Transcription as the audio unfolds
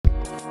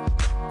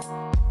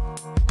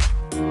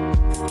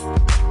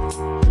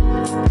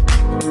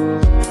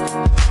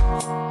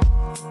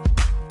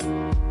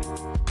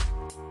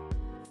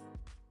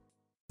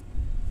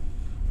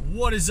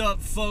What is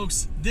up,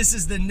 folks? This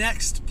is the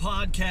next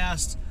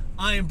podcast.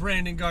 I am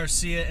Brandon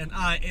Garcia, and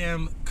I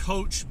am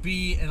Coach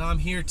B, and I'm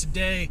here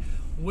today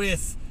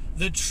with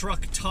the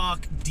Truck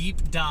Talk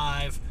Deep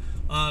Dive.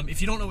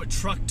 If you don't know what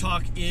Truck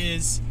Talk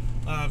is,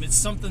 it's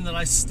something that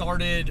I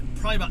started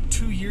probably about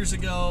 2 years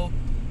ago,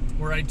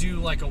 where I do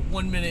like a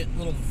 1-minute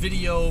little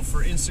video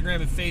for Instagram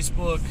and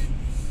Facebook,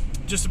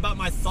 just about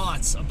my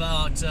thoughts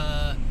about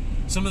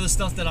some of the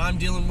stuff that I'm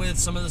dealing with,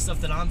 some of the stuff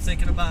that I'm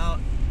thinking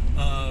about.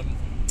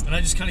 And I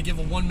just kind of give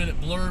a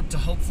 1-minute blurb to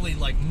hopefully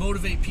like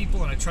motivate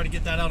people, and I try to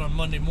get that out on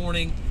Monday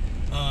morning,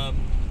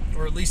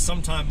 or at least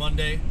sometime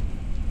Monday,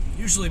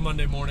 usually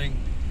Monday morning.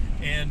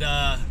 And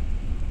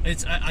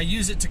I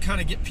use it to kind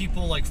of get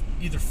people like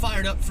either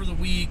fired up for the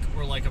week,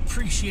 or like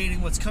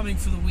appreciating what's coming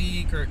for the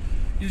week, or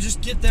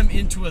just get them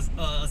into a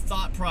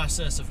thought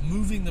process of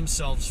moving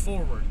themselves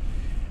forward.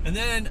 And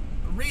then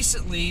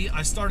recently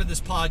I started this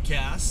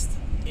podcast,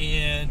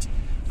 and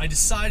I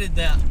decided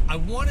that I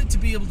wanted to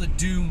be able to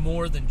do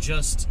more than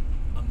just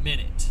a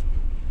minute,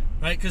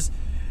 right? Because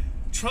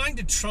trying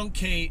to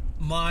truncate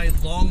my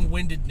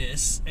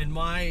long-windedness and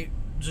my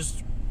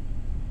just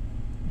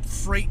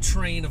freight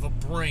train of a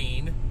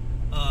brain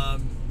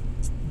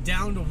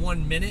down to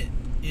 1 minute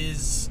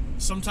is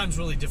sometimes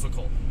really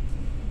difficult.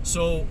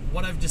 So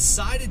what I've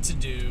decided to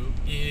do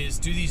is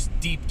do these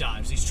deep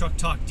dives, these Truck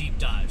Talk deep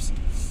dives.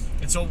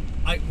 And so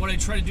what I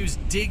try to do is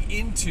dig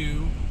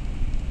into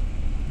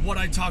what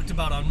I talked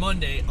about on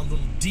Monday a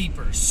little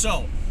deeper.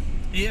 So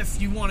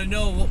if you want to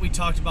know what we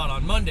talked about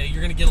on Monday,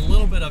 you're going to get a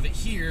little bit of it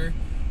here,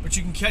 but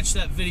you can catch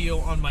that video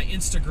on my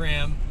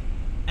Instagram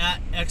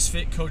at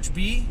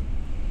XFitCoachB,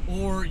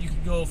 or you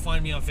can go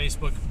find me on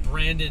Facebook,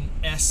 Brandon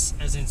S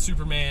as in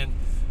Superman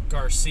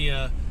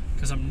Garcia,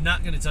 because I'm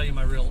not going to tell you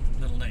my real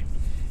middle name.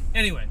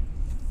 Anyway,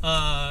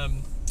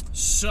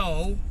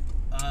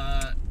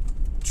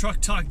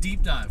 Truck Talk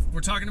Deep Dive.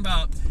 We're talking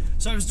about,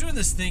 so I was doing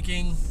this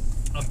thinking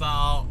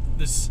about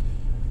this,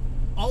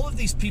 all of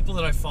these people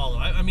that I follow.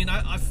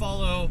 I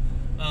follow,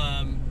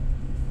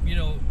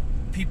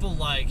 people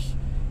like,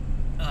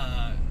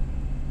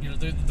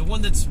 the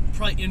one that's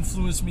probably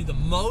influenced me the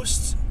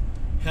most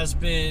has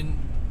been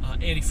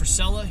Andy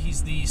Frisella.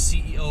 He's the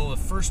CEO of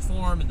First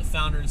Form and the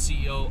founder and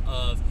CEO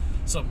of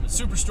Supplement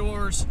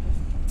Superstores.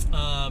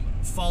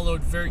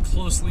 Followed very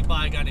closely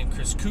by a guy named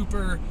Chris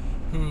Cooper,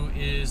 who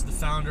is the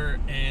founder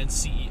and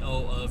CEO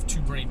of Two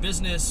Brain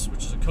Business,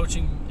 which is a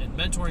coaching and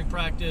mentoring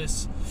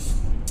practice.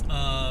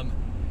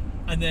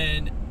 And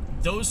then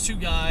those two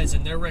guys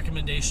and their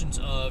recommendations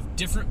of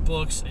different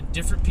books and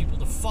different people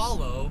to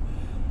follow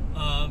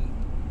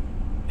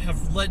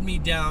have led me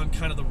down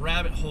kind of the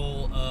rabbit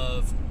hole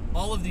of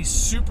all of these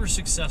super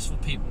successful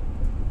people.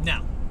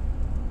 Now,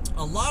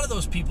 a lot of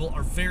those people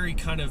are very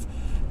kind of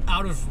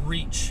out of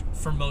reach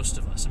for most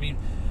of us. I mean,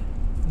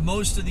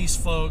 most of these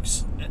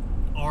folks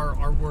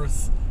are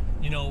worth,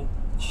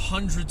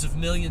 hundreds of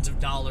millions of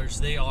dollars.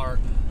 They are,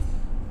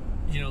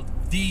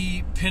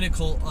 the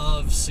pinnacle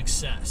of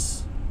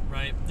success,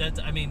 right?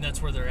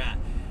 That's where they're at.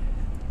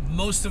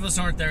 Most of us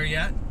aren't there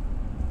yet,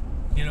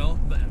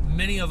 but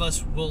many of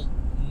us will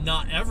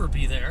not ever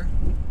be there,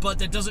 but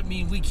that doesn't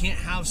mean we can't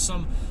have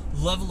some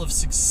level of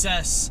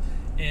success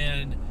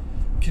and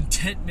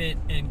contentment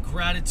and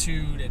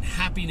gratitude and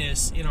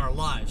happiness in our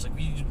lives. Like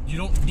you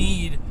don't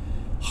need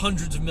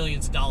hundreds of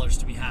millions of dollars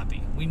to be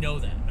happy. We know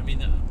that.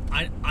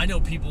 I know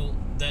people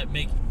that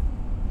make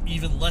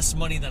even less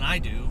money than I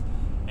do,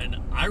 and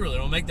I really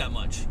don't make that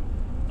much.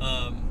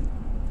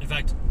 In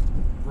fact,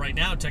 right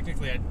now,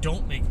 technically, I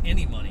don't make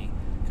any money,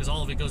 because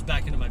all of it goes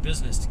back into my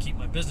business to keep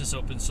my business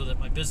open so that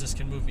my business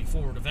can move me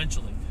forward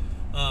eventually.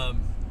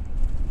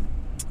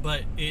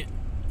 But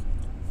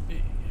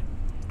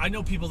I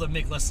know people that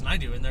make less than I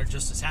do, and they're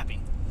just as happy.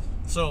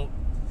 So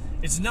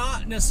it's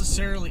not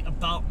necessarily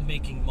about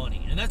making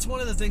money. And that's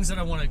one of the things that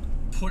I want to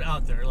put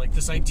out there. Like,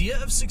 this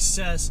idea of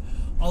success,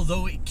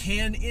 although it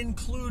can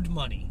include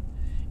money,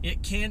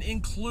 it can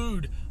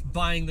include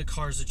buying the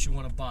cars that you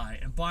want to buy,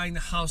 and buying the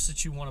house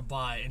that you want to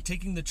buy, and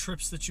taking the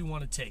trips that you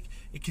want to take.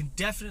 It can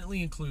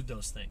definitely include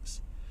those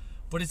things.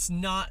 But it's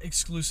not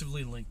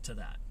exclusively linked to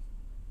that.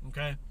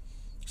 Okay?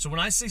 So when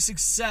I say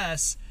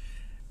success,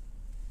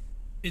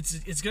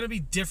 it's going to be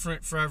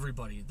different for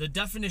everybody. The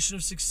definition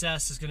of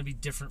success is going to be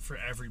different for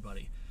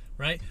everybody,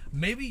 right?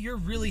 Maybe you're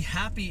really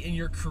happy in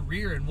your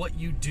career and what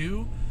you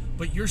do,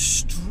 but you're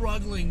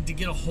struggling to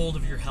get a hold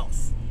of your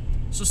health.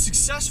 So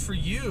success for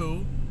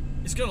you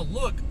is going to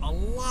look a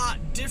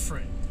lot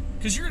different,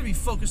 because you're going to be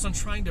focused on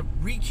trying to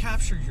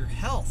recapture your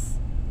health.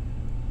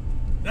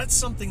 That's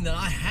something that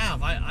I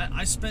have.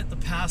 I spent the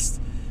past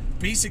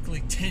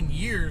basically 10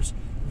 years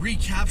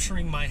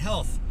recapturing my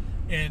health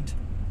and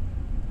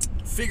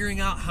figuring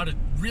out how to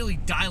really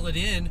dial it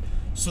in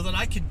so that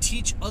I could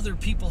teach other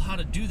people how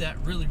to do that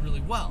really,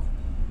 really well,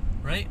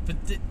 right?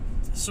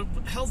 So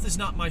health is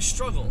not my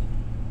struggle,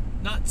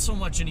 not so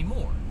much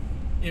anymore.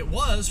 It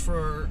was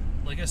for,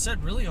 like I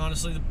said, really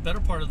honestly, the better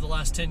part of the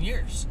last 10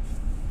 years.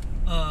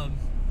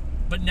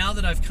 But now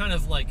that I've kind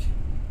of like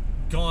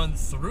gone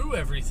through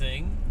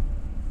everything,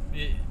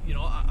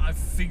 I've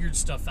figured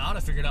stuff out. I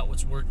figured out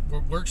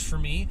what works for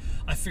me.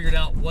 I figured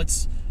out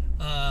what's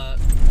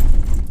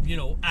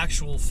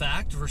actual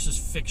fact versus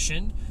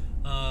fiction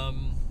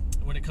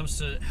when it comes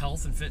to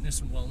health and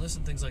fitness and wellness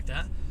and things like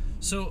that.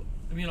 So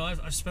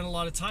I've spent a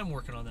lot of time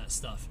working on that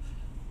stuff.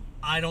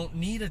 I don't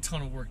need a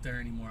ton of work there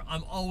anymore.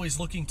 I'm always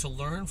looking to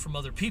learn from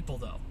other people,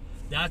 though.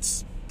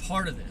 That's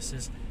part of this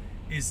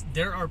is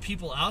there are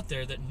people out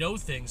there that know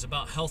things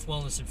about health,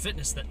 wellness, and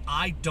fitness that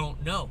I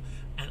don't know.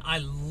 And I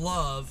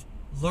love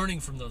learning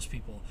from those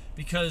people,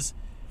 because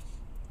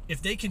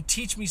if they can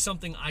teach me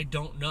something I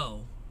don't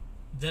know,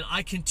 then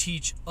I can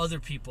teach other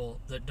people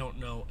that don't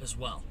know as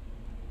well.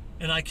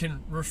 And I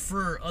can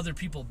refer other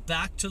people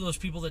back to those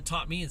people that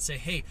taught me and say,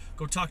 hey,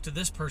 go talk to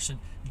this person.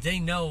 They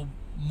know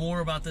more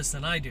about this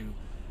than I do,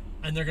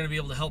 and they're going to be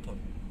able to help them.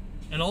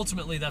 And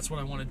ultimately, that's what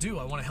I want to do.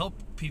 I want to help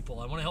people.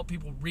 I want to help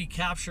people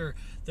recapture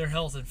their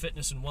health and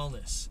fitness and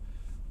wellness.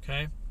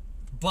 Okay?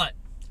 But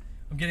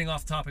I'm getting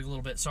off topic a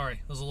little bit. Sorry.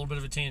 That was a little bit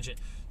of a tangent.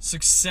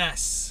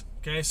 Success.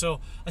 Okay?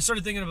 So I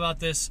started thinking about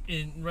this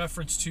in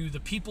reference to the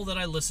people that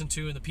I listen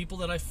to and the people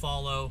that I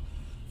follow.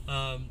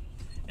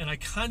 And I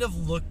kind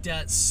of looked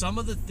at some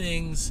of the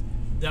things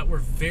that were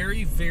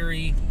very,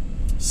 very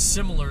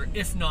similar,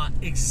 if not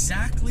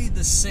exactly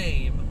the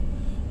same,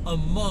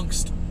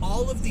 amongst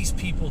all of these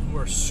people who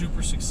are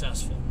super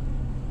successful.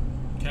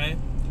 Okay?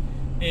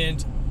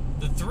 And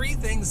the three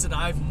things that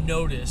I've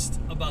noticed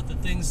about the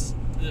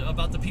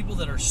people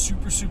that are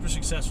super, super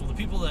successful, the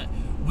people that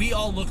we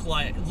all look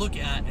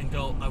at and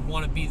go, I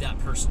want to be that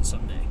person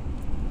someday.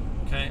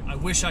 Okay? I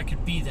wish I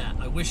could be that.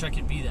 I wish I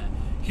could be that.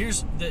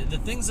 Here's the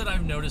things that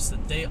I've noticed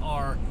that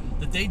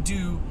they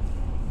do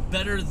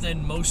better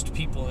than most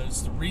people, and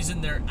it's the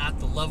reason they're at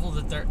the level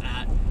that they're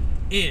at,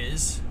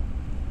 is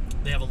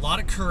they have a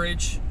lot of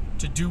courage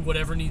to do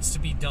whatever needs to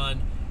be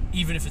done,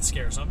 even if it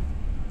scares them.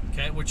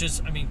 Okay, which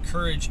is,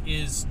 courage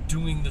is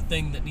doing the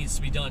thing that needs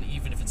to be done,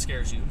 even if it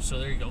scares you. So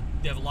there you go.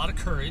 They have a lot of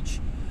courage.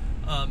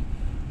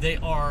 They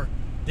have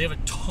a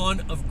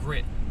ton of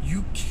grit.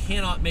 You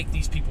cannot make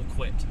these people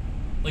quit.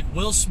 Like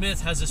Will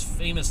Smith has this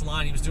famous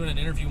line. He was doing an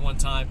interview one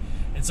time,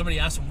 and somebody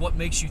asked him, "What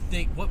makes you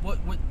think?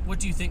 What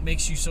do you think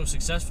makes you so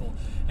successful?"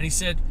 And he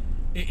said,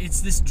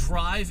 "It's this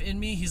drive in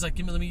me." He's like,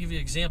 "Let me give you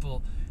an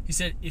example." He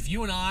said, "If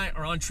you and I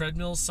are on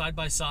treadmills side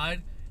by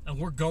side, and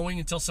we're going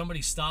until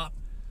somebody stops,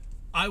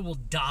 I will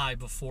die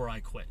before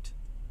I quit."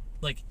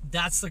 Like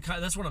that's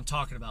what I'm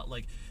talking about.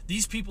 Like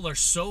these people are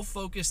so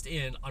focused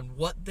in on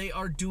what they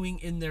are doing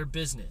in their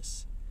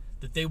business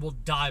that they will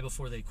die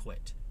before they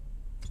quit.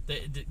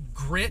 The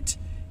grit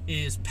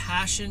is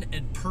passion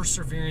and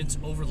perseverance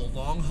over the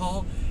long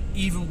haul,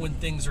 even when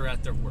things are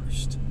at their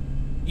worst.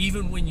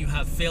 Even when you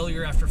have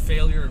failure after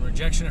failure and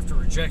rejection after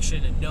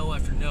rejection and no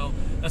after no,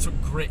 that's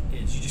what grit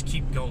is. You just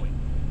keep going,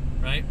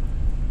 right?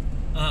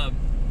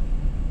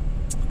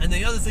 And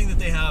the other thing that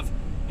they have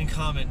in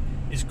common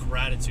is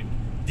gratitude.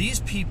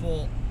 These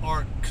people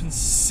are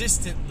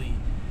consistently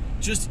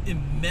just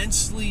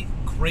immensely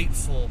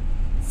grateful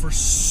for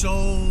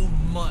so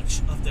much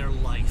of their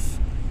life.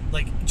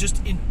 Like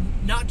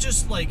not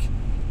just like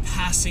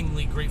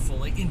passingly grateful,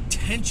 like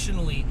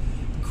intentionally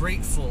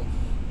grateful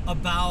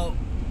about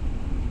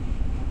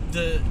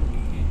the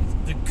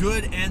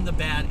good and the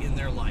bad in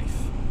their life.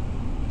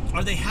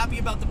 Are they happy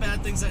about the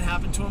bad things that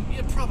happen to them?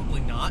 Yeah,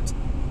 probably not.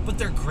 But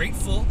they're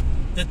grateful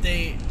that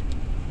they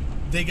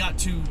got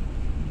to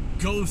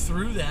go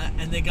through that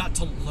and they got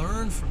to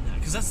learn from that,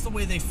 because that's the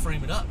way they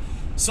frame it up.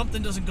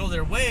 Something doesn't go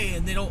their way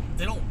and they don't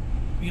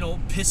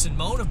piss and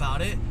moan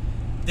about it.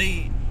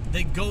 They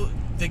go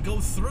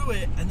through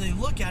it and they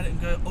look at it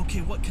and go,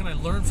 okay, what can I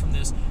learn from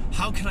this?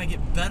 How can I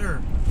get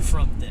better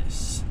from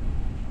this?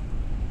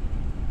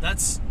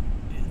 That's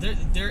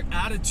their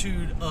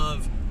attitude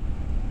of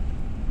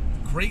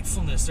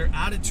gratefulness, their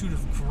attitude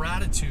of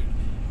gratitude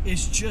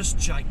is just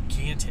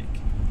gigantic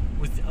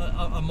with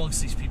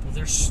amongst these people.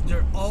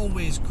 They're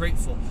always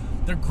grateful.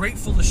 They're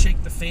grateful to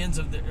shake the hands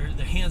of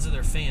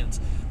their fans.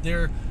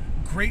 They're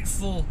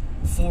grateful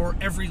for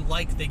every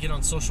like they get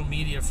on social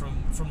media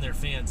from their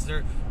fans.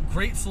 They're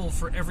grateful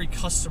for every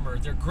customer.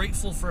 They're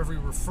grateful for every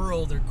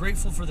referral. They're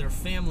grateful for their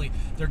family.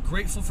 They're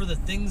grateful for the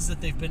things that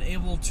they've been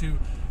able to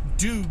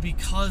do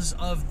because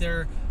of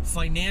their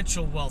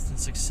financial wealth and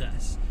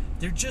success.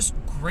 They're just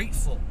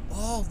grateful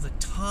all the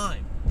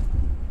time.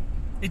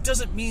 It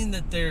doesn't mean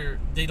that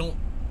they don't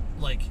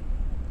like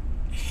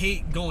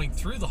hate going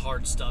through the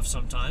hard stuff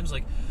sometimes.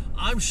 Like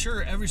I'm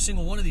sure every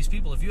single one of these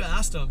people, if you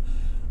asked them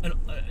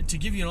to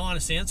give you an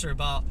honest answer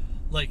about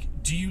like,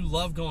 do you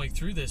love going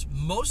through this?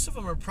 Most of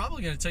them are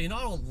probably going to tell you, no,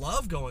 I don't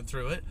love going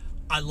through it.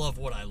 I love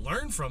what I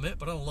learned from it,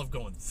 but I don't love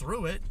going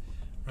through it,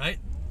 right?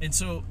 And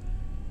so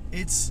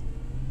it's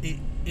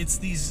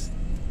these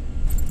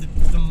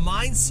the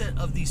mindset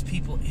of these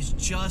people is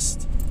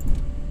just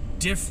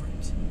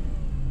different.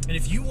 And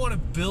if you want to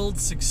build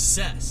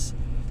success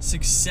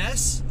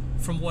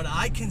from what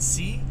I can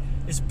see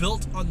is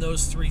built on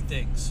those three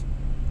things: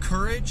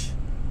 courage,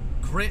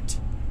 grit,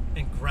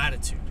 and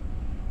gratitude.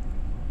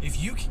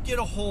 If you can get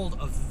a hold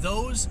of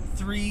those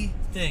three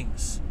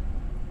things,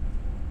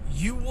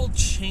 you will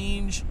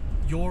change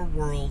your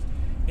world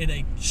in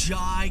a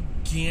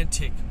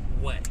gigantic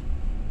way.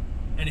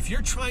 And if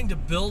you're trying to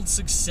build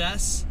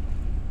success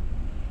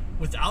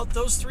without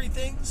those three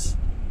things,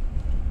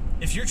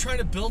 if you're trying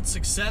to build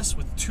success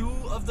with two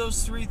of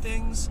those three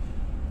things,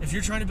 if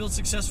you're trying to build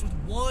success with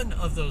one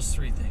of those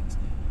three things,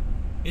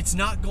 it's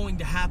not going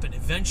to happen.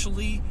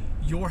 Eventually,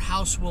 your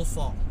house will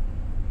fall.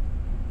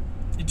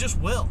 It just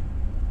will.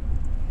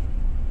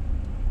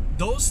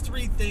 Those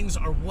three things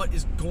are what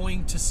is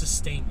going to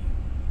sustain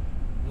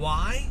you.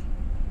 Why?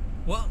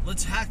 Well,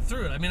 let's hack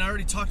through it. I mean, I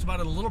already talked about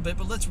it a little bit,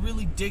 but let's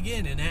really dig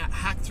in and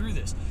hack through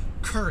this.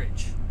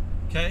 Courage,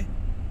 okay?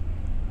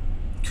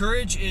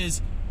 Courage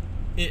is,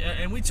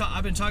 and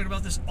I've been talking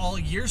about this all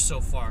year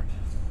so far.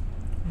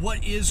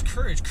 What is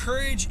courage?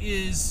 Courage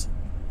is,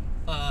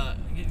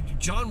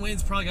 John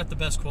Wayne's probably got the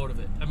best quote of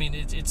it. I mean,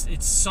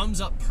 it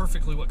sums up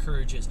perfectly what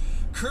courage is.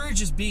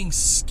 Courage is being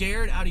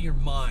scared out of your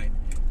mind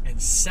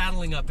and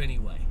saddling up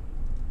anyway.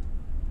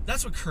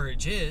 That's what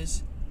courage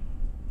is.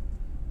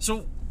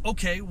 So,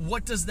 okay,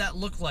 what does that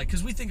look like?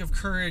 Because we think of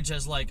courage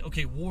as like,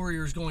 okay,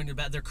 warriors going to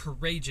battle. They're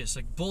courageous.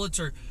 Like bullets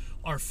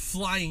are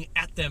flying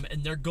at them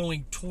and they're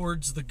going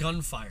towards the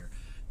gunfire.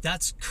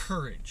 That's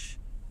courage,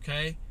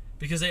 okay?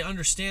 Because they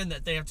understand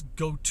that they have to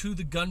go to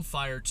the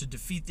gunfire to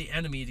defeat the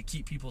enemy to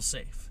keep people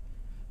safe.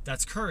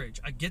 That's courage.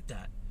 I get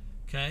that,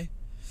 okay?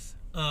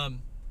 But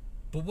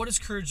what does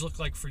courage look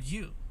like for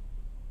you?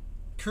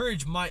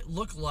 Courage might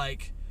look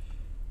like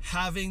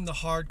having the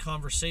hard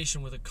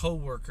conversation with a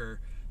coworker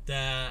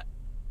that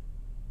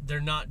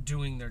they're not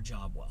doing their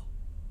job well,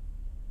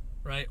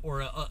 right?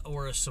 Or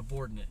a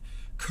subordinate.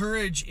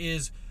 Courage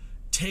is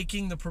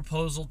taking the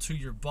proposal to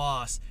your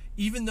boss,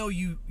 even though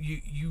you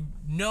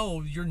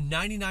know you're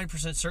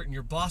 99% certain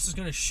your boss is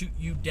going to shoot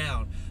you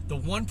down. The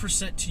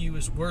 1% to you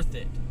is worth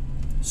it.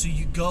 So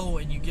you go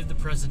and you give the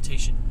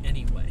presentation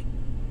anyway,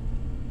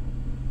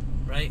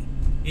 right?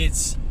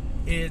 It's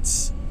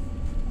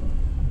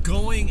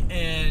going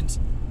and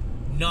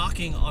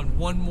knocking on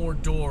one more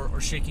door or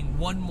shaking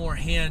one more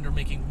hand or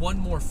making one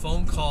more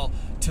phone call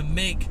to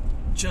make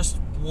just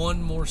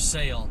one more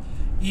sale,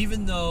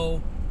 even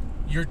though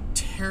you're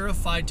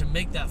terrified to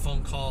make that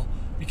phone call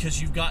because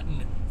you've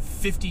gotten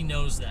 50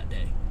 no's that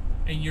day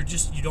and you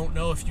don't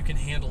know if you can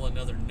handle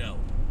another no.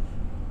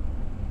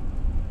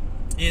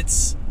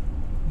 It's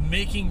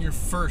making your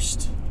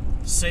first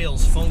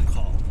sales phone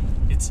call.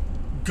 It's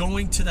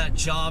going to that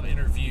job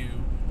interview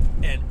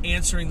and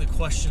answering the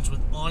questions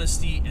with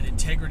honesty and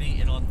integrity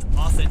and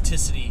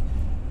authenticity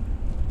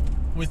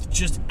with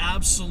just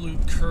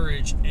absolute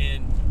courage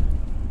and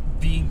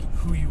being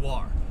who you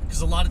are.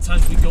 Because a lot of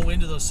times we go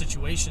into those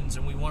situations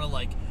and we want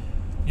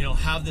to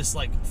have this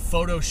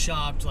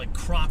photoshopped,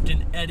 cropped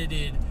and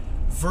edited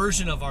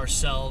version of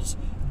ourselves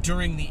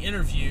during the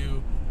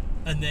interview,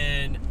 and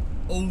then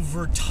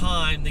over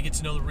time they get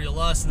to know the real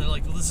us and they're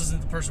like, well, this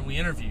isn't the person we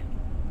interviewed.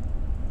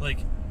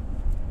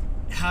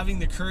 Having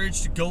the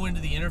courage to go into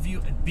the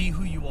interview and be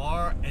who you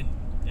are and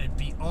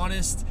be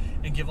honest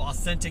and give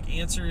authentic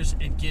answers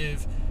and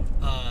give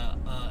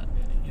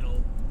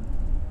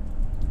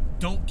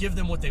don't give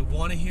them what they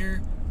want to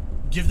hear,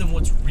 give them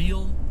what's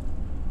real.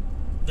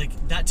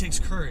 That takes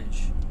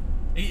courage.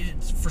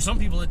 For some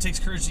people it takes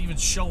courage to even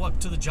show up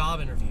to the job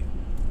interview,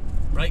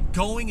 right?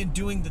 Going and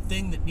doing the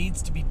thing that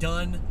needs to be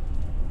done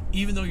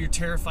even though you're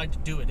terrified to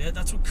do it.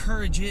 That's what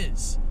courage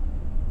is.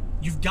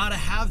 You've got to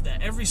have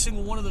that. Every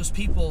single one of those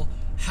people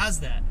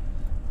has that,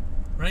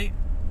 right?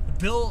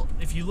 Bill,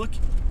 if you look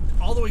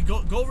all the way,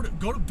 go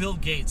to Bill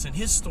Gates and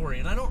his story,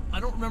 and I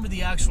don't remember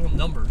the actual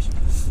numbers,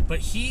 but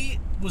he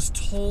was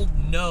told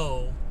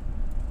no,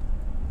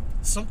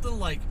 something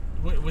like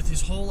with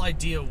his whole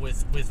idea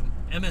with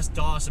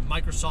MS-DOS and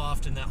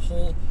Microsoft and that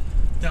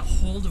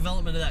whole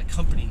development of that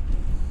company.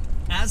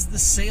 As the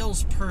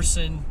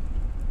salesperson,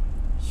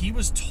 he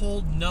was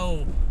told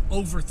no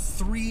over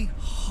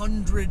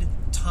 300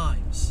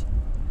 times,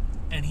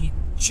 and he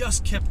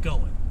just kept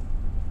going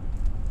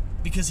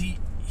because he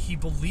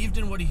believed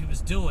in what he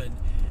was doing,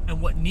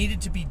 and what needed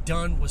to be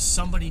done was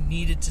somebody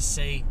needed to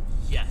say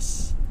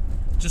yes.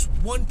 Just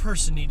one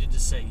person needed to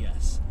say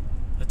yes.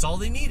 That's all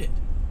they needed.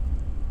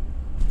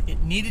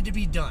 It needed to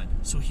be done,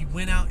 so he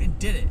went out and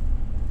did it.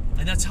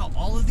 And that's how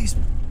all of these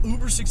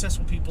uber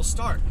successful people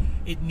start.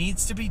 It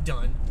needs to be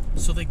done,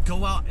 so they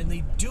go out and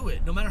they do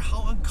it, no matter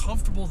how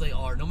uncomfortable they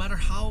are, no matter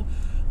how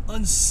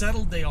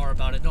unsettled they are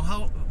about it,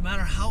 no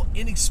matter how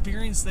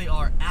inexperienced they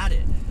are at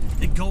it.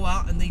 They go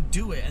out and they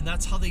do it, and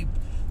that's how they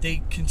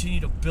continue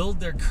to build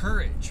their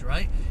courage,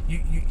 right?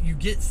 You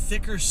get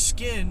thicker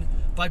skin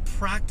by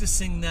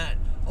practicing that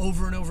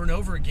over and over and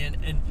over again,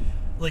 and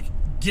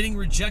getting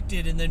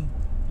rejected and then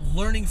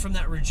learning from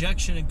that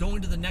rejection and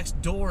going to the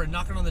next door and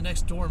knocking on the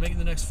next door and making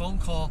the next phone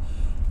call,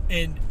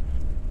 and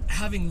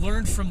having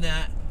learned from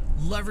that,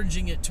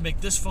 leveraging it to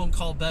make this phone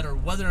call better,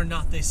 whether or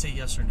not they say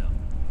yes or no.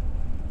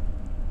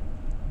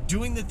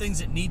 Doing the things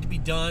that need to be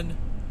done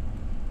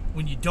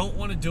when you don't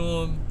want to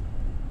do them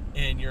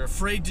and you're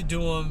afraid to do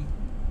them,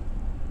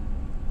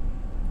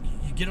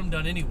 you get them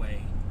done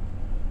anyway.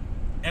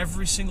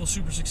 Every single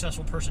super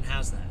successful person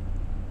has that.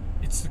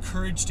 It's the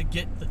courage to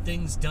get the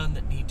things done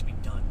that need to be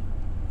done.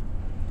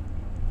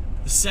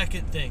 The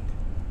second thing,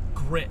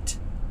 grit.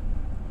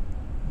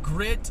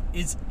 Grit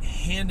is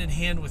hand in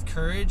hand with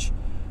courage,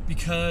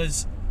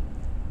 because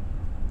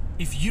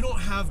if you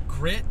don't have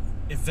grit,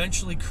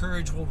 eventually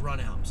courage will run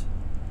out.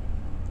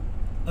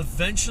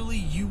 Eventually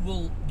you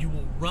will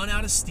run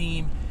out of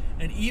steam,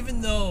 and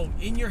even though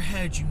in your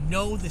head you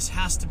know this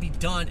has to be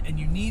done and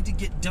you need to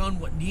get done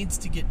what needs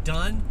to get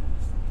done,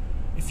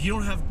 if you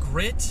don't have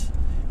grit,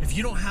 if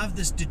you don't have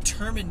this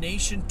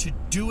determination to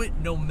do it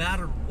no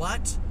matter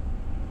what,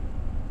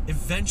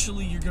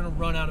 eventually you're going to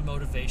run out of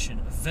motivation.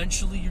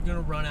 Eventually you're going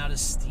to run out of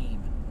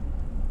steam.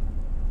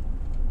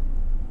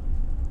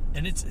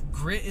 And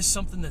grit is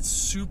something that's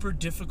super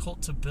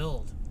difficult to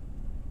build.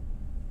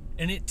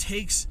 And it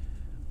takes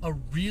a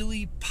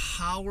really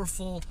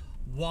powerful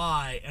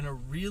why and a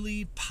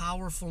really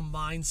powerful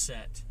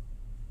mindset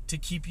to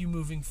keep you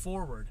moving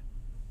forward,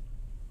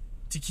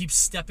 to keep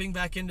stepping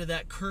back into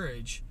that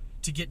courage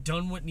to get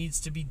done what needs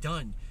to be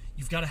done.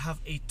 You've got to have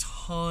a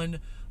ton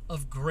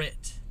of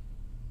grit.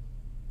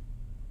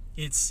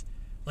 It's,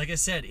 like I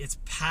said, it's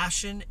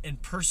passion and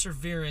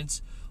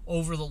perseverance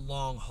over the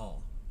long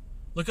haul.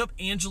 Look up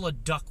Angela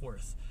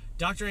Duckworth.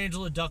 Dr.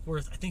 Angela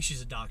Duckworth, I think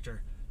she's a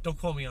doctor. Don't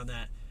quote me on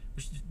that.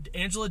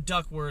 Angela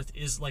Duckworth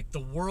is like the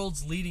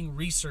world's leading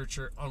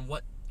researcher on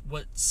what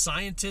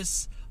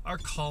scientists are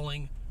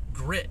calling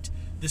grit.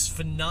 This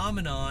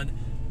phenomenon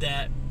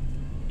that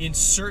in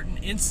certain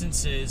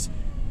instances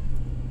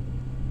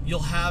you'll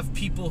have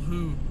people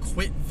who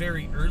quit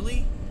very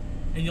early,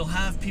 and you'll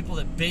have people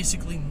that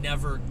basically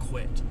never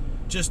quit.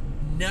 Just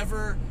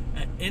never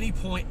at any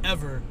point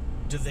ever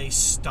do they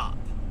stop.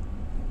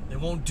 They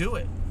won't do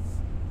it.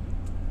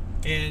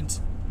 And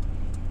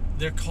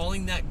they're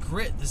calling that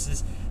grit.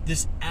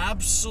 This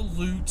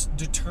absolute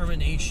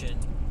determination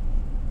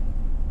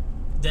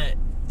that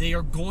they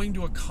are going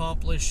to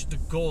accomplish the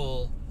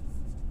goal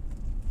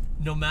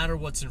no matter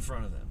what's in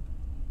front of them.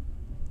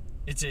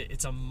 It's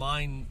a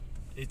mindset.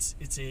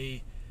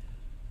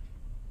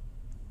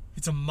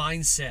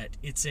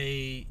 It's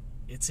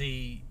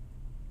a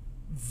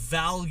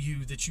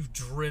value that you've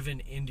driven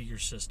into your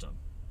system.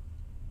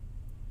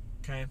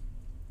 Okay?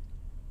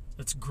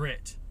 That's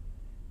grit.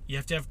 You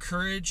have to have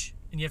courage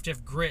and you have to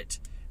have grit.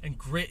 And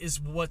grit is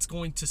what's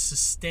going to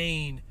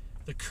sustain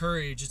the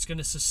courage. It's going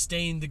to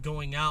sustain the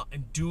going out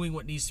and doing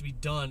what needs to be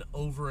done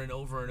over and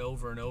over and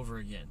over and over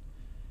again.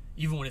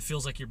 Even when it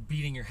feels like you're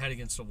beating your head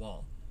against a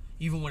wall.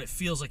 Even when it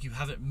feels like you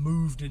haven't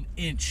moved an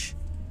inch.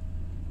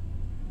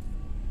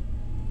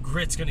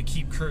 Grit's going to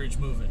keep courage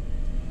moving.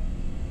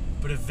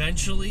 But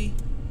eventually,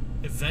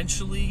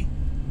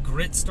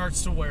 grit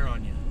starts to wear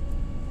on you.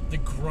 The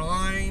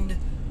grind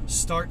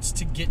starts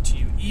to get to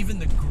you. Even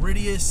the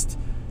grittiest,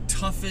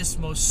 toughest,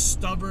 most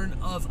stubborn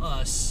of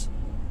us,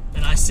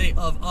 and I say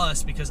of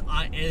us because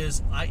I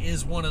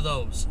is one of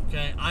those.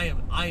 Okay, I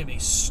am a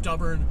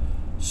stubborn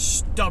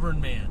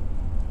man.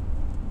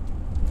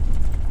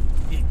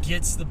 It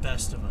gets the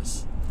best of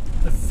us.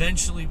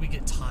 Eventually we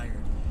get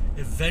tired.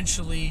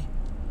 Eventually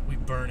we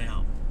burn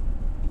out.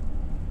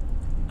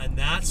 And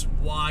that's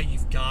why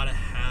you've got to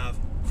have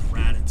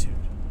gratitude.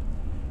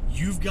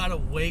 You've got to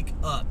wake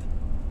up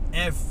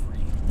every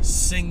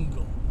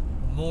single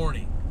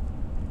morning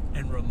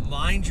and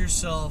remind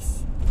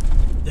yourself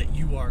that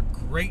you are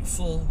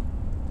grateful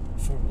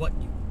for what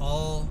you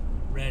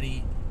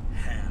already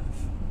have.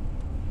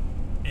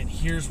 And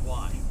here's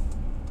why.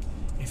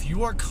 If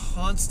you are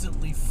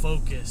constantly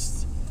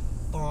focused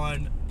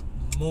on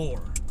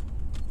more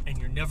and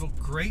you're never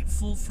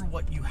grateful for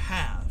what you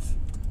have,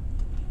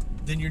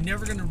 then you're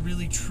never going to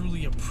really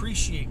truly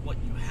appreciate what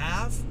you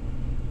have.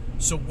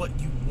 So what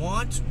you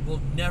want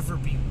will never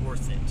be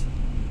worth it.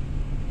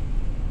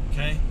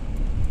 Okay?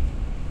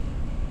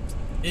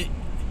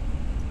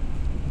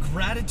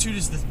 Gratitude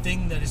is the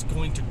thing that is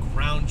going to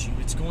ground you.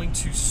 It's going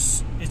to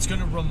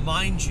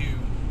remind you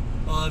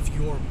of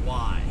your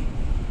why.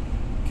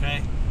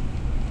 Okay?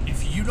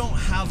 If you don't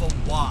have a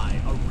why,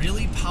 a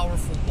really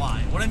powerful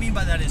why, what I mean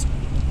by that is,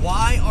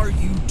 why are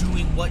you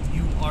doing what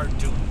you are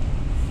doing?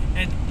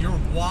 And your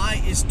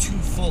why is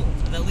twofold.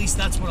 At least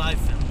that's what I've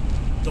found.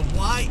 The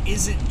why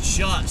isn't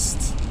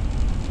just,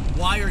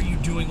 why are you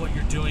doing what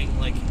you're doing,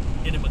 like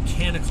in a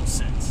mechanical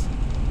sense?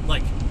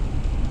 Like,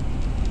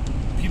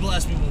 people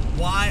ask me, well,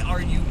 why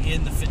are you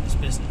in the fitness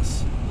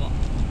business? Well,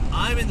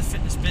 I'm in the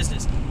fitness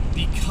business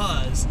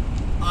because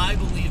I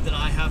believe that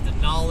I have the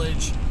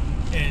knowledge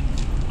and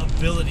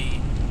ability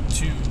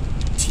to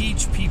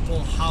teach people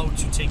how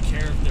to take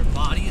care of their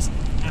bodies,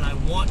 and I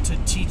want to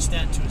teach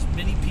that to as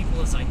many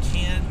people as I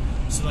can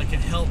so that I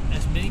can help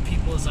as many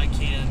people as I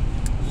can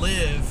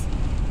live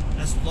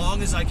as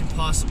long as I can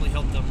possibly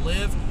help them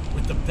live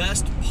with the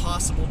best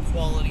possible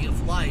quality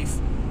of life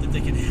that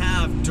they can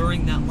have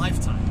during that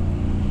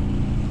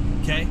lifetime.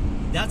 Okay?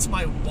 That's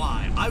my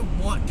why. I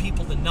want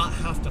people to not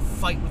have to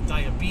fight with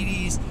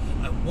diabetes.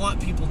 I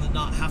want people to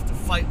not have to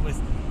fight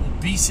with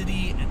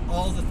obesity and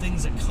all the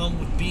things that come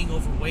with being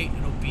overweight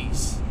and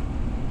obese.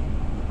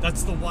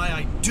 That's the why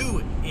I do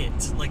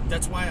it. Like,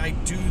 that's why I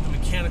do the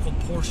mechanical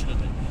portion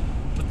of it.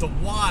 But the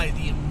why,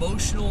 the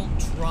emotional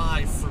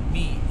drive for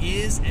me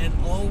is and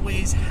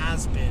always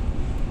has been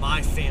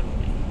my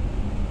family,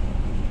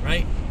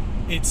 right?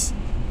 It's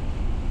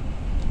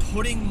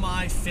putting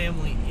my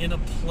family in a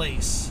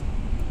place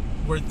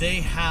where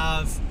they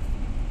have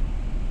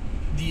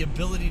the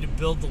ability to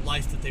build the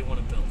life that they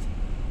want to build.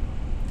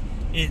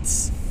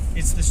 It's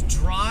this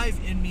drive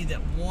in me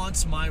that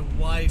wants my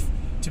wife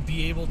to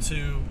be able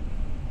to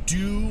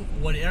do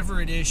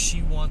whatever it is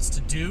she wants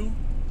to do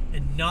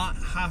and not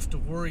have to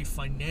worry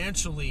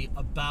financially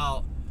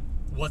about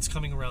what's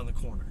coming around the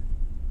corner.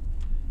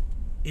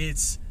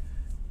 It's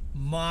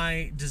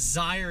my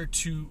desire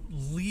to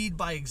lead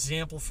by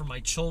example for my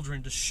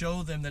children, to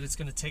show them that it's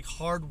going to take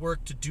hard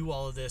work to do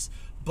all of this,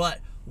 but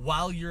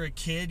while you're a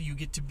kid, you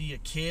get to be a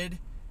kid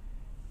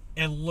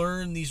and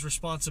learn these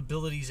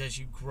responsibilities as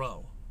you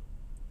grow,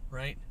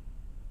 right?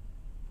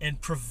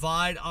 And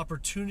provide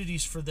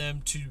opportunities for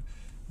them to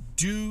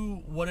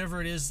do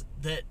whatever it is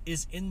that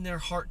is in their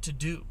heart to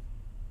do.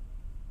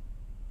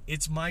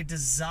 It's my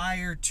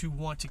desire to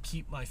want to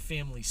keep my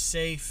family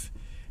safe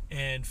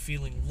and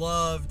feeling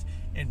loved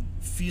and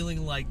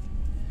feeling like,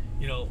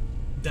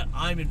 that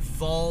I'm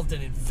involved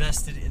and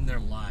invested in their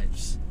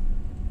lives.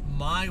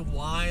 My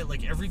why,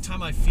 like every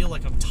time I feel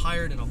like I'm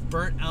tired and I'm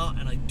burnt out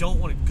and I don't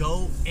want to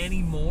go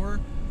anymore,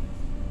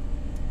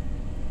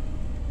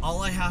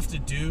 all I have to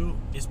do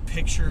is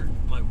picture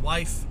my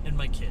wife and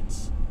my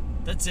kids.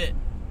 That's it.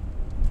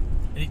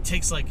 And it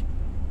takes like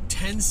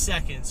 10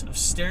 seconds of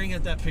staring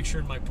at that picture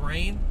in my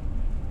brain,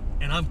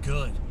 and I'm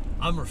good.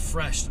 I'm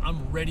refreshed.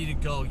 I'm ready to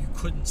go. You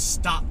couldn't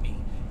stop me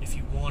if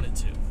you wanted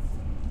to.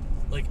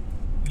 Like,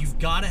 you've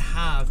got to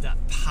have that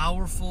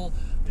powerful,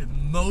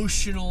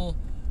 emotional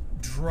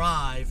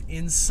drive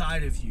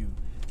inside of you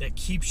that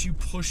keeps you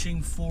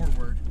pushing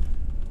forward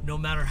no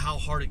matter how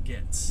hard it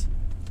gets.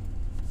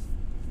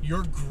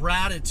 Your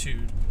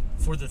gratitude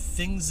for the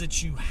things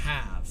that you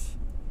have,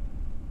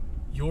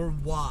 your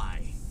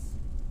why,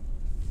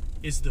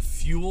 is the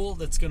fuel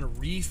that's going to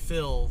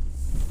refill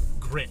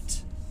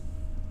grit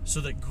so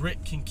that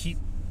grit can keep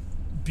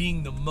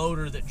being the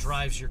motor that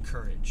drives your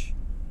courage.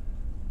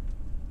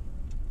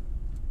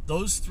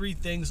 Those three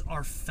things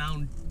are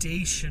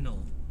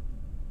foundational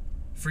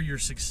for your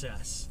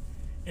success.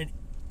 And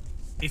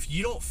if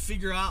you don't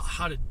figure out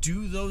how to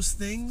do those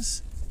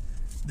things,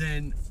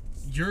 then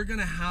you're going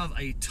to have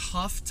a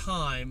tough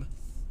time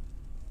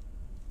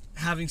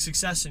having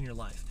success in your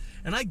life.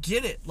 And I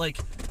get it. Like,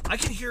 I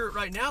can hear it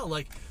right now.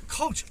 Like,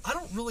 Coach, I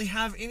don't really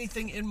have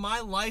anything in my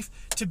life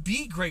to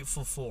be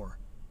grateful for.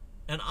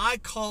 And I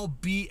call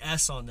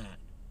BS on that.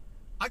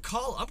 I'm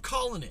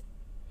calling it.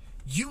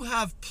 You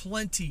have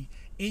plenty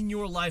in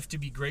your life to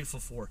be grateful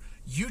for.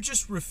 You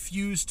just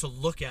refuse to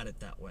look at it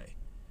that way.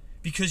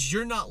 Because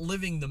you're not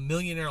living the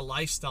millionaire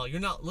lifestyle. You're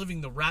not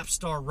living the rap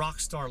star, rock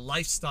star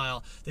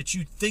lifestyle that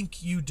you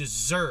think you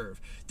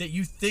deserve, that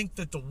you think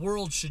that the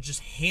world should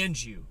just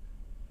hand you.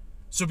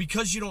 So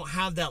because you don't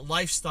have that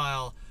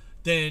lifestyle,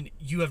 then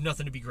you have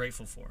nothing to be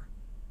grateful for.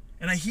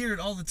 And I hear it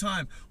all the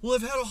time. Well,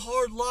 I've had a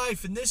hard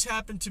life, and this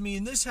happened to me,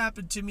 and this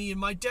happened to me, and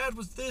my dad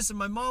was this, and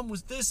my mom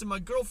was this, and my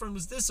girlfriend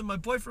was this, and my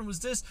boyfriend was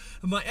this,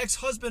 and my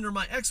ex-husband or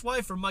my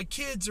ex-wife or my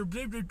kids or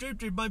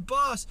my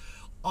boss.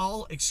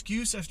 All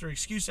excuse after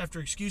excuse after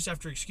excuse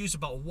after excuse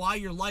about why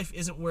your life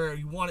isn't where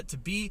you want it to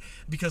be.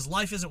 Because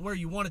life isn't where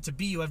you want it to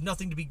be, you have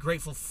nothing to be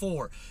grateful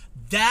for.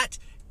 That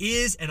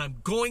is, and I'm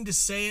going to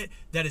say it,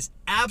 that is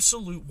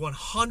absolute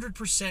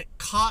 100%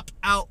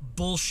 cop-out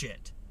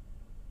bullshit.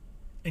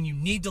 And you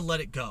need to let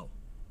it go.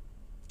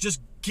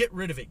 Just get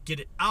rid of it. Get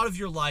it out of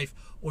your life,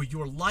 or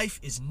your life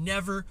is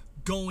never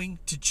going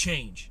to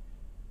change.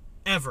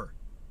 Ever.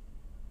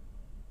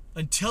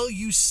 Until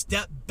you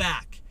step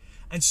back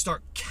and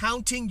start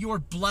counting your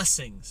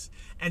blessings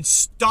and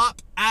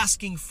stop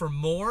asking for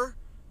more,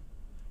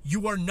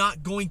 you are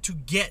not going to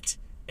get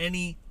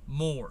any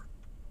more.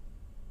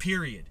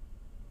 Period.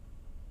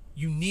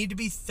 You need to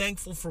be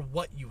thankful for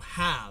what you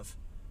have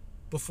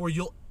before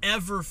you'll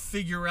ever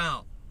figure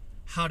out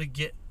how to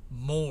get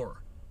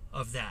more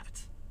of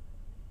that.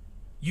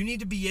 You need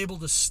to be able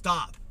to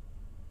stop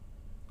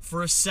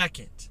for a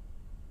second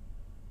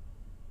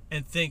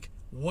and think,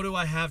 what do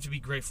I have to be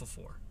grateful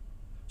for?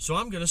 So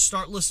I'm going to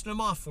start listing them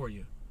off for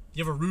you.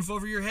 You have a roof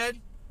over your head?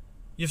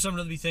 You have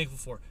something to be thankful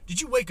for. Did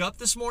you wake up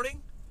this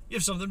morning? You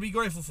have something to be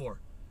grateful for.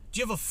 Do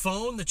you have a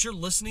phone that you're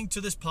listening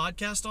to this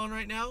podcast on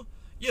right now?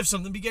 You have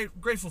something to be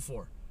grateful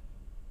for.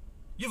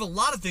 You have a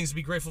lot of things to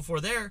be grateful for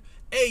there.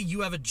 A,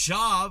 you have a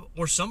job,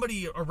 or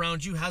somebody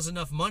around you has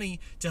enough money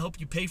to help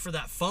you pay for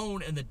that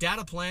phone and the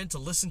data plan to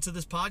listen to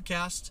this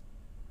podcast,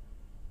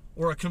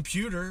 or a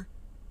computer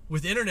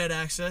with internet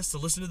access to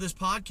listen to this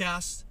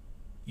podcast.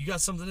 You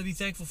got something to be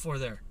thankful for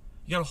there.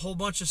 You got a whole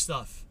bunch of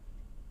stuff.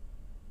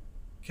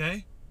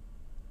 Okay?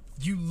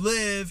 You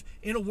live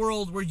in a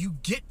world where you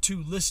get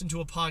to listen to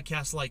a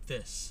podcast like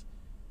this.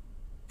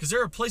 Because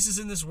there are places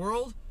in this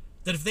world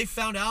that if they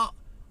found out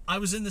I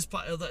was in this,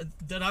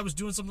 that I was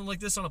doing something like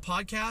this on a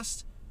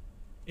podcast,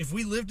 If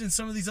we lived in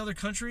some of these other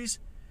countries,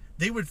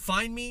 they would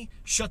find me,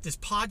 shut this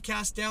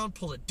podcast down,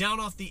 pull it down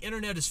off the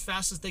internet as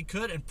fast as they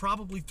could, and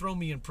probably throw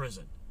me in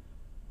prison.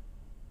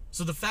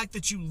 So the fact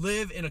that you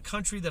live in a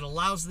country that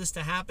allows this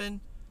to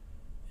happen,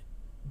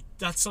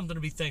 that's something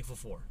to be thankful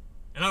for.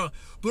 And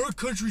but our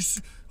country's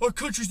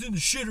in the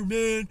shitter,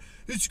 man.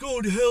 It's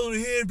going to hell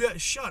in a handbasket.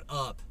 Shut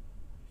up.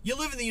 You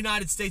live in the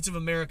United States of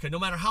America. No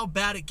matter how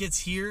bad it gets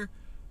here,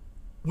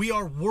 we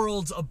are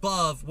worlds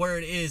above where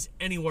it is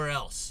anywhere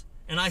else.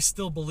 And I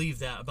still believe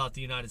that about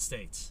the United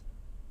States.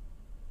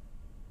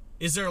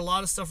 Is there a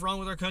lot of stuff wrong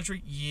with our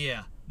country?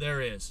 Yeah,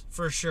 there is,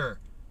 for sure.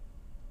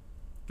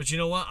 But you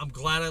know what? I'm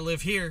glad I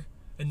live here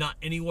and not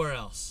anywhere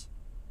else.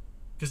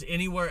 Because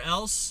anywhere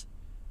else,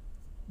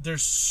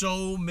 there's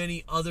so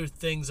many other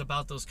things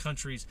about those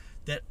countries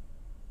that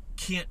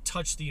can't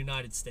touch the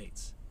United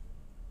States.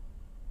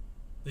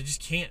 They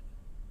just can't.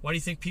 Why do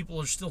you think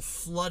people are still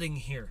flooding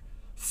here?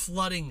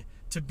 Flooding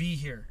to be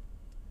here.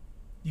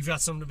 You've got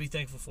something to be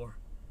thankful for.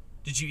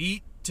 Did you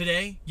eat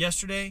today,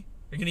 yesterday?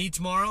 Are you going to eat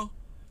tomorrow?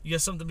 You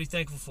got something to be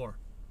thankful for.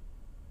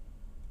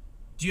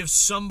 Do you have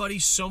somebody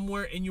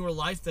somewhere in your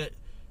life that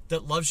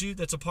loves you,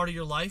 that's a part of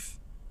your life?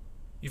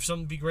 You have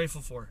something to be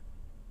grateful for.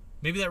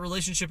 Maybe that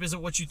relationship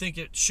isn't what you think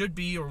it should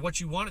be or what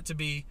you want it to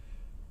be,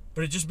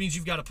 but it just means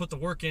you've got to put the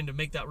work in to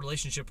make that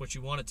relationship what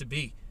you want it to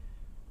be.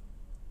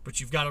 But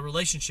you've got a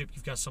relationship,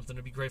 you've got something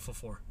to be grateful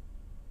for.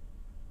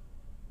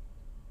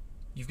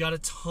 You've got a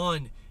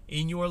ton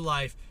in your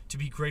life to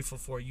be grateful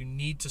for. You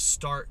need to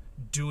start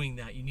doing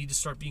that. You need to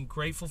start being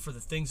grateful for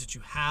the things that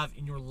you have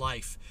in your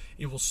life.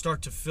 It will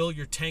start to fill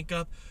your tank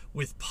up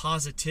with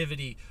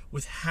positivity,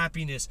 with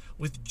happiness,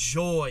 with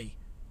joy.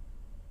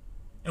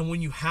 And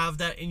when you have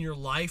that in your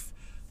life,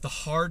 the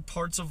hard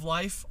parts of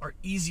life are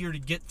easier to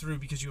get through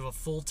because you have a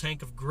full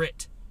tank of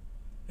grit.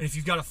 And if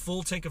you've got a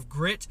full tank of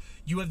grit,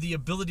 you have the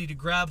ability to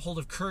grab hold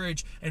of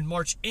courage and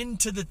march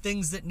into the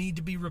things that need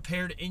to be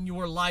repaired in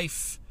your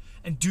life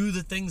and do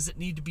the things that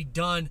need to be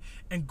done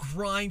and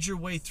grind your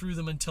way through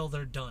them until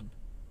they're done.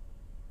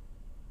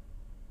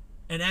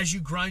 And as you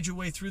grind your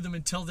way through them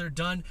until they're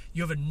done,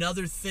 you have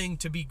another thing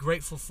to be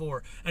grateful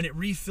for. And it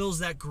refills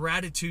that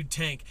gratitude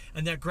tank.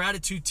 And that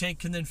gratitude tank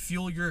can then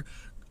fuel your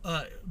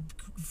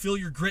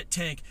grit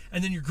tank.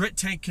 And then your grit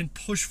tank can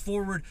push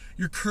forward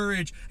your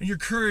courage. And your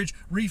courage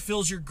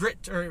refills your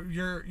grit or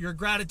your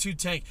gratitude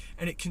tank.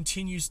 And it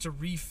continues to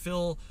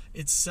refill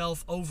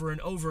itself over and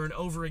over and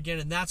over again.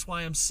 And that's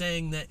why I'm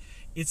saying that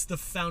it's the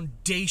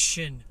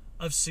foundation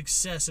of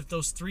success. If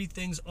those three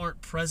things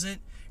aren't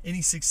present,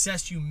 any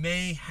success you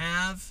may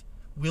have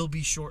will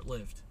be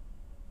short-lived.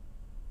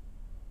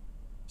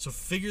 So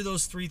figure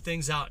those three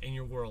things out in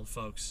your world,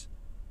 folks.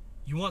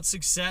 You want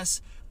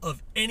success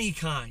of any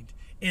kind,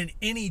 in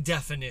any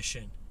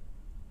definition,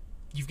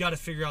 you've got to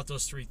figure out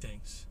those three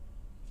things.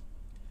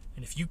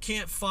 And if you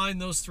can't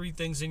find those three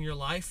things in your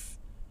life,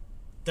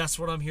 that's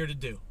what I'm here to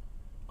do.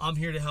 I'm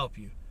here to help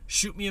you.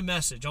 Shoot me a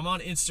message. I'm on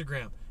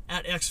Instagram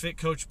at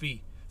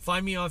XFitCoachB.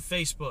 Find me on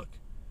Facebook.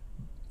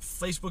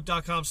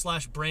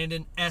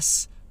 Facebook.com/Brandon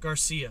S.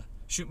 Garcia.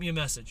 Shoot me a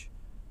message.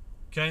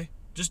 Okay?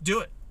 Just do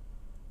it.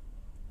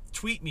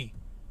 Tweet me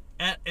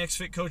at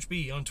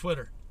XFitCoachB on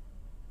Twitter.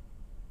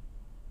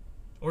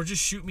 Or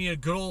just shoot me a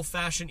good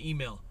old-fashioned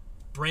email.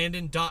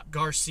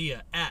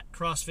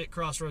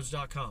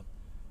 Brandon.Garcia@CrossFitCrossroads.com.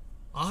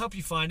 I'll help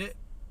you find it.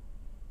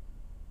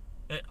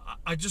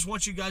 I just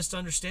want you guys to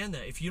understand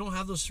that. If you don't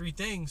have those three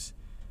things,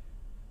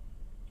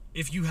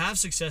 if you have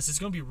success, it's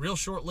going to be real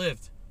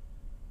short-lived.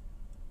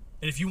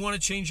 And if you want to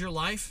change your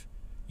life,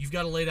 you've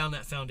got to lay down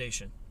that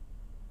foundation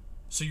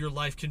so your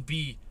life can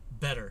be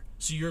better,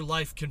 so your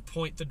life can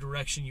point the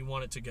direction you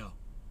want it to go.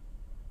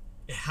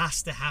 It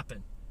has to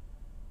happen.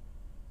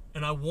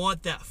 And I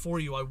want that for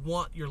you. I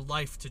want your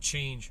life to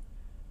change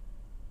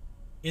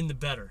in the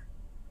better.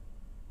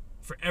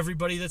 For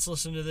everybody that's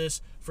listening to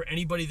this, for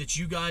anybody that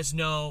you guys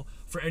know,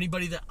 for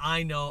anybody that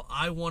I know,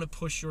 I want to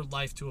push your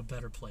life to a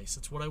better place.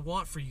 That's what I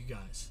want for you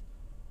guys.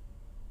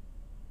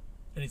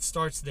 And it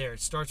starts there. It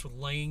starts with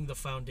laying the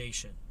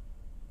foundation.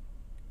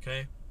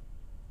 Okay?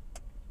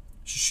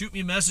 So shoot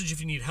me a message if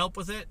you need help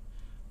with it.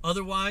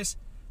 Otherwise,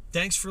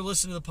 thanks for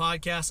listening to the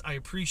podcast. I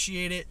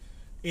appreciate it.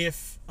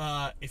 If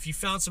you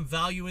found some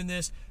value in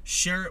this,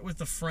 share it with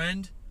a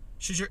friend.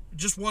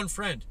 Just one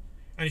friend.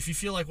 And if you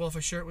feel like, well, if I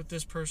share it with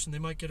this person, they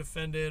might get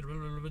offended,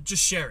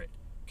 just share it.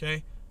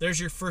 Okay? There's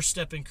your first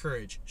step in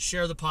courage.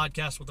 Share the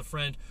podcast with a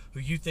friend who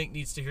you think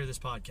needs to hear this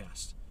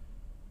podcast.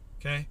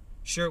 Okay?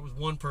 Share it with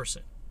one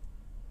person.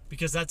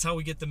 Because that's how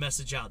we get the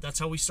message out. That's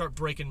how we start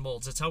breaking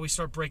molds. That's how we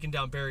start breaking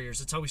down barriers.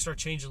 That's how we start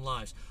changing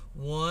lives.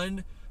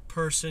 One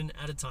person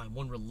at a time.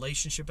 One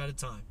relationship at a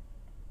time.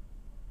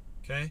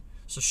 Okay?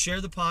 So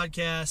share the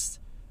podcast.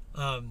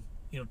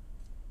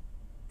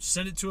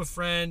 Send it to a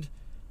friend.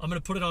 I'm going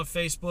to put it on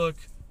Facebook.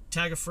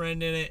 Tag a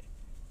friend in it.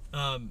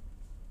 And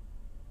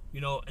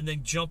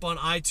then jump on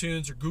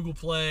iTunes or Google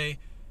Play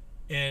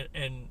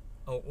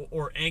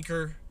or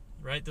Anchor.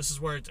 Right, this is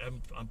where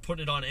I'm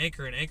putting it on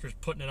Anchor, and Anchor's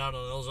putting it out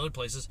on those other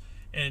places.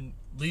 And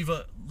leave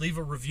a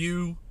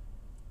review,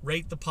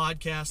 rate the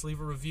podcast, leave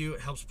a review.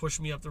 It helps push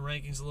me up the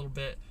rankings a little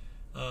bit.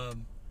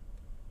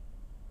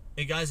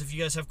 Hey guys, if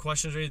you guys have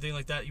questions or anything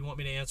like that you want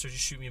me to answer,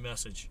 just shoot me a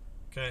message.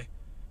 Okay?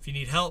 If you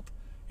need help,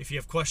 if you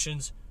have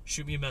questions,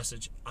 shoot me a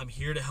message. I'm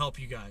here to help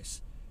you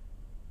guys.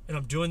 And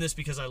I'm doing this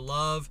because I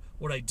love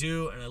what I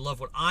do and I love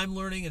what I'm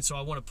learning, and so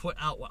I want to put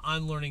out what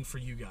I'm learning for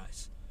you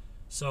guys.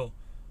 So,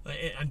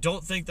 and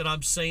don't think that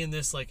I'm saying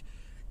this like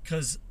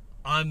because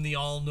I'm the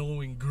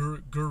all-knowing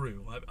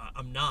guru.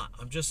 I'm not.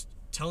 I'm just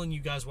telling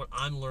you guys what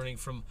I'm learning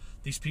from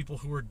these people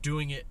who are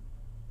doing it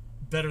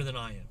better than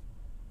I am.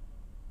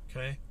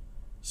 Okay?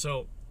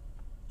 So,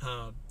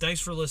 thanks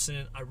for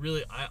listening. I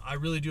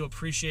really do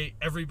appreciate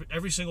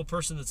every single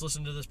person that's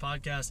listened to this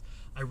podcast.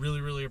 I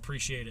really, really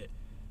appreciate it.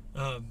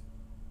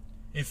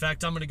 In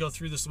fact, I'm going to go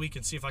through this week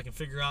and see if I can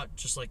figure out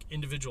just like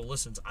individual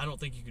listens. I don't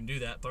think you can do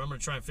that, but I'm going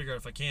to try and figure out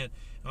if I can. And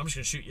I'm just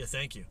going to shoot you a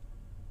thank you.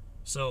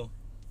 So,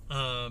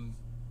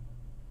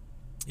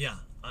 yeah,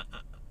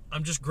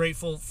 I'm just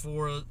grateful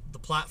for the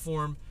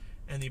platform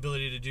and the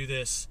ability to do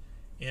this,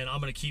 and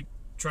I'm going to keep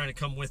trying to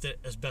come with it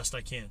as best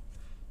I can.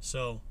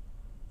 So,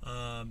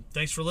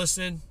 thanks for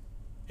listening,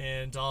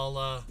 and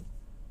I'll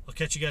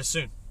catch you guys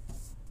soon.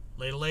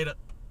 Later.